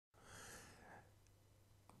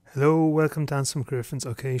Hello, welcome to Anselm Griffin's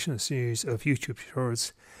occasional series of YouTube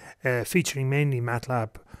tutorials featuring mainly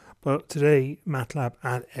Matlab, but today Matlab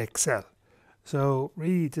and Excel. So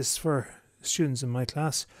really this is for students in my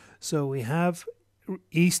class. So we have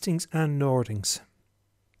Eastings and Northings,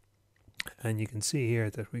 and you can see here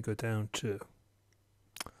that we go down to,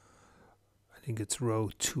 I think it's row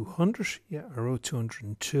 200, or row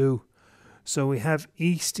 202. So we have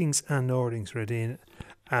Eastings and Northings read in.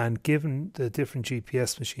 And given the different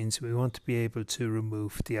GPS machines, we want to be able to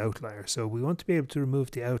remove the outlier. So we want to be able to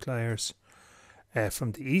remove the outliers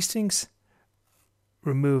from the Eastings,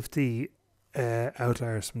 remove the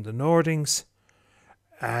outliers from the Northings,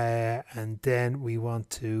 and then we want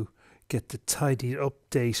to get the tidied up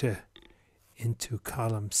data into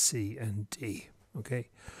column C and D. Okay,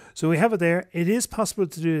 so we have it there. It is possible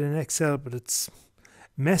to do it in Excel, but it's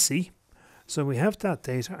messy. So we have that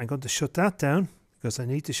data. I'm going to shut that down, because I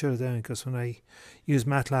need to shut it down, because when I use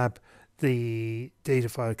Matlab, the data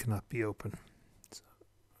file cannot be open. So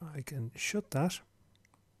I can shut that.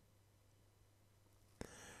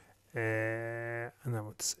 And I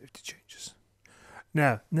want to save the changes.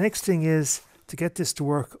 Now, next thing is, to get this to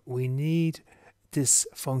work, we need this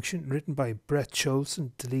function written by Brett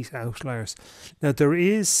Schulzen, delete outliers. Now, there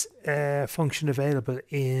is a function available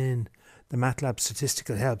in the Matlab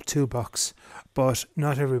Statistical Help Toolbox, but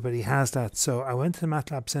not everybody has that. So I went to the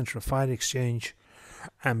Matlab Central File Exchange,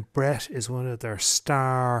 and Brett is one of their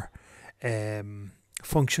star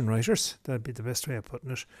function writers. That'd be the best way of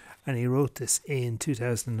putting it. And he wrote this in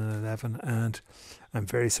 2011, and I'm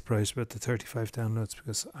very surprised about the 35 downloads,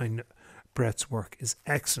 because I know Brett's work is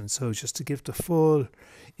excellent. So just to give the full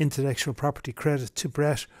intellectual property credit to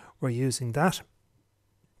Brett, we're using that.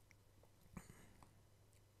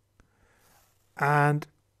 And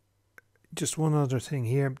just one other thing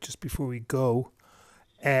here, just before we go,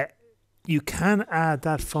 you can add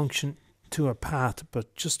that function to a path,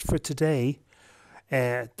 but just for today,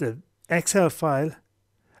 the Excel file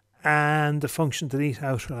and the function delete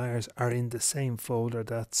outliers are in the same folder.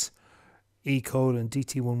 That's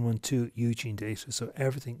E:/DT112 Eugene data, so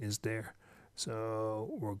everything is there. So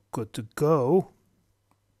we're good to go.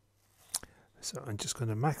 So I'm just going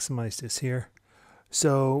to maximize this here.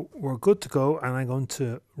 So we're good to go, and I'm going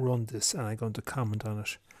to run this, and I'm going to comment on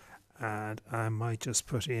it. And I might just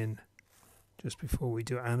put in, just before we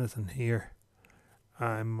do anything here,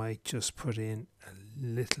 I might just put in a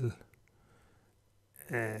little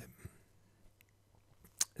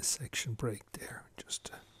section break there, just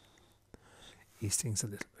to ease things a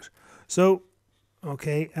little bit. So,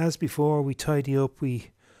 okay, as before, we tidy up,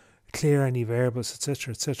 we clear any variables,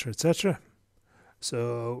 etc., etc., etc.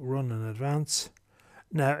 So run in advance.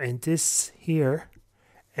 Now in this here,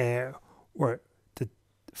 where the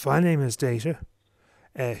file name is data,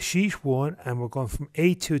 sheet 1, and we're going from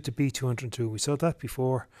A2 to B202. We saw that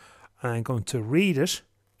before. And I'm going to read it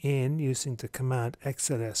in using the command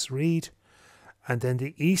xls read, and then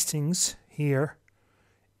the Eastings here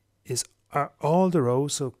are all the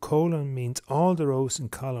rows. So colon means all the rows in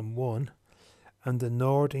column 1, and the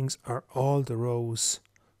Northings are all the rows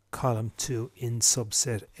column 2 in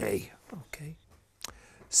subset A. Okay.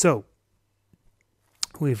 So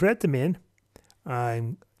we've read them in.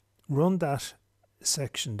 I run that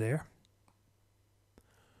section there.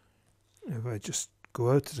 If I just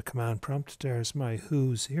go out to the command prompt, there's my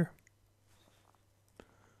who's here.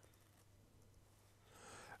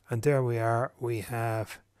 And there we are. We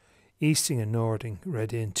have Easting and Northing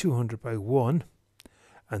read in 200 by 1,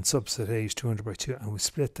 and subset A is 200 by 2. And we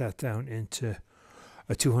split that down into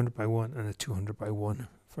a 200 by 1 and a 200 by 1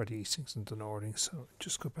 for the Eastings and the Northings. So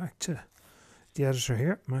just go back to the editor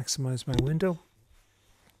here, maximize my window,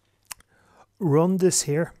 run this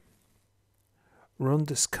here, run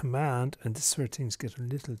this command, and this is where things get a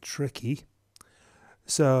little tricky.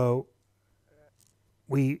 So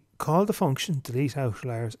we call the function delete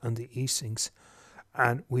outliers on the Eastings,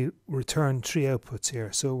 and we return 3 outputs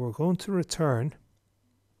here. So we're going to return,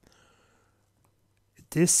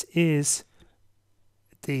 this is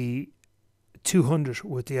the 200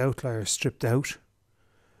 with the outliers stripped out.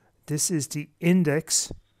 This is the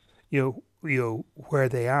index, where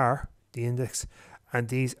they are, the index, and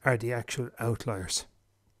these are the actual outliers.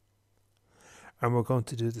 And we're going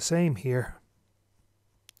to do the same here.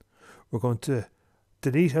 We're going to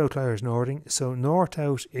delete outliers Northing. So north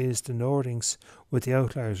out is the Northings with the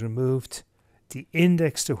outliers removed, the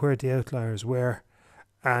index to where the outliers were,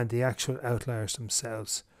 and the actual outliers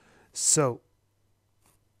themselves. So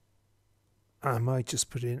I might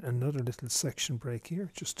just put in another little section break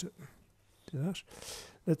here just to do that.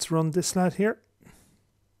 Let's run this lad here.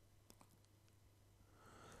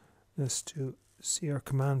 Let's do see our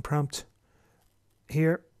command prompt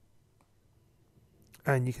here,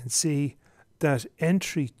 and you can see that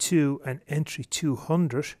entry 2 and entry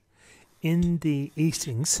 200 in the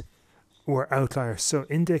Eastings were outliers. So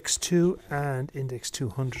index 2 and index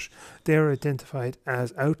 200, they're identified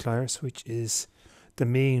as outliers, which is the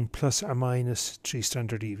mean plus or minus 3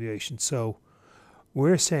 standard deviations. So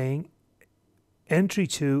we're saying entry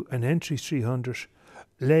 2 and entry 300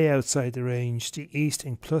 lay outside the range, the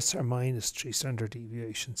Easting plus or minus 3 standard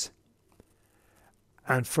deviations.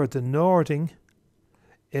 And for the Nording,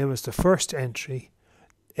 it was the first entry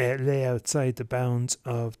lay outside the bounds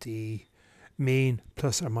of the mean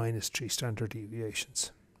plus or minus 3 standard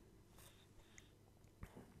deviations.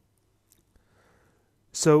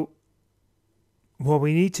 So what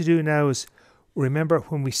we need to do now is remember,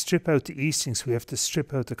 when we strip out the Eastings, we have to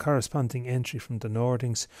strip out the corresponding entry from the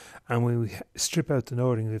Nordings, and when we strip out the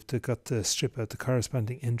Nording, we have to strip out the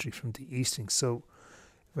corresponding entry from the Eastings. So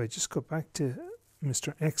if I just go back to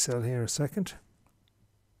Mr. Excel here a second.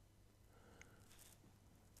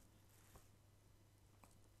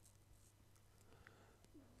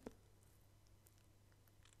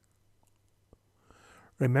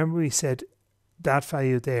 Remember we said that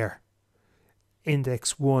value there,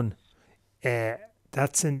 index 1,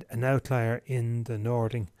 that's an outlier in the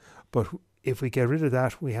Nording, but if we get rid of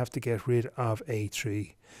that, we have to get rid of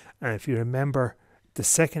A3. And if you remember, the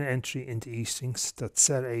second entry in the Eastings, that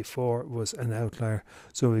cell A4, was an outlier,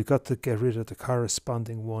 so we've got to get rid of the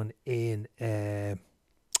corresponding one in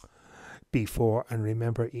B4. And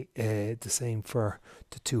remember, the same for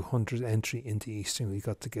the 200 entry in the Easting, we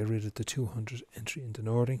got to get rid of the 200 entry in the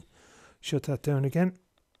Nording. Shut that down again.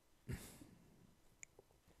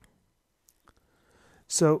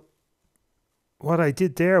 So what I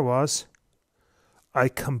did there was I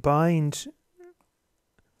combined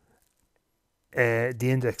the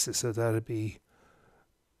indexes, so that would be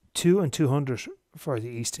 2 and 200 for the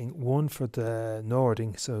Easting, 1 for the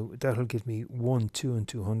Nording, so that will give me 1, 2 and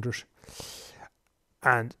 200.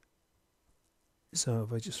 And so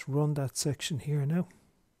if I just run that section here now,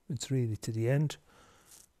 it's really to the end.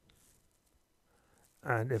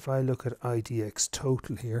 And if I look at IDX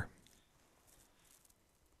total here,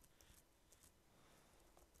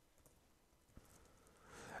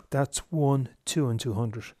 that's 1, 2 and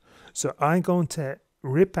 200. So I'm going to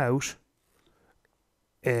rip out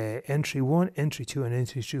entry 1, entry 2 and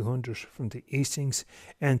entry 200 from the Eastings,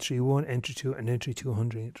 entry 1, entry 2 and entry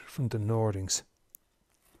 200 from the Nordings.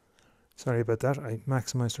 Sorry about that, I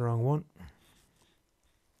maximized the wrong one.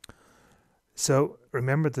 So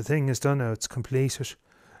remember, the thing is done now, it's completed.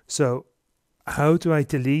 So how do I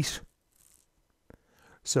delete?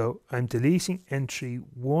 So I'm deleting entry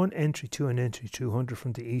 1, entry 2 and entry 200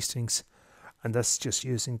 from the Eastings, and that's just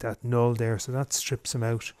using that null there, so that strips them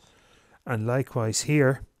out. And likewise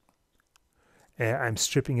here, I'm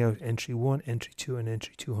stripping out entry 1, entry 2 and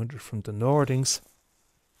entry 200 from the Nordings.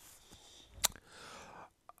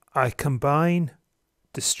 I combine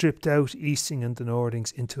the stripped out Easting and the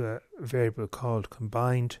Nordings into a variable called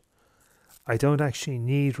combined. I don't actually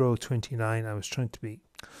need row 29, I was trying to be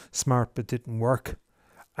smart but didn't work.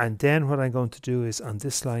 And then what I'm going to do is, on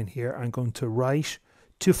this line here, I'm going to write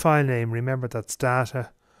to file name, remember that's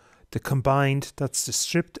data, the combined, that's the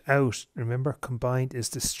stripped out, remember combined is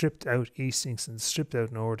the stripped out Eastings and the stripped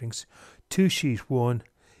out Nordings, to sheet 1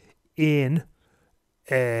 in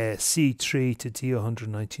C3 to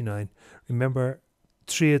D199. Remember,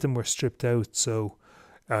 3 of them were stripped out, so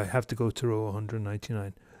I have to go to row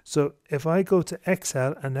 199. So if I go to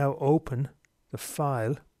Excel and now open the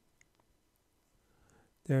file,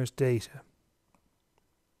 there's data.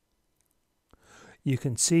 You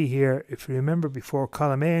can see here, if you remember before,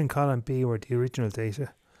 column A and column B were the original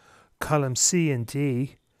data. Column C and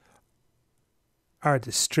D are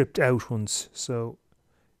the stripped out ones. So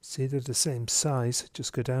see, they're the same size.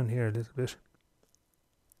 Just go down here a little bit.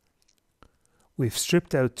 We've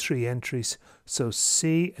stripped out 3 entries. So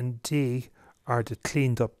C and D are the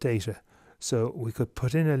cleaned up data. So we could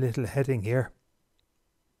put in a little heading here.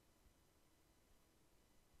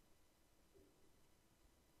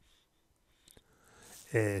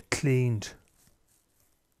 Cleaned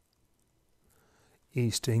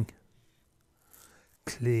Easting,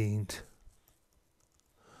 cleaned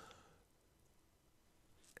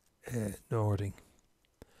Nording.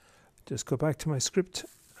 Just go back to my script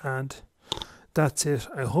and that's it.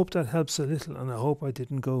 I hope that helps a little, and I hope I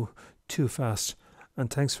didn't go too fast, and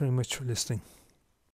thanks very much for listening.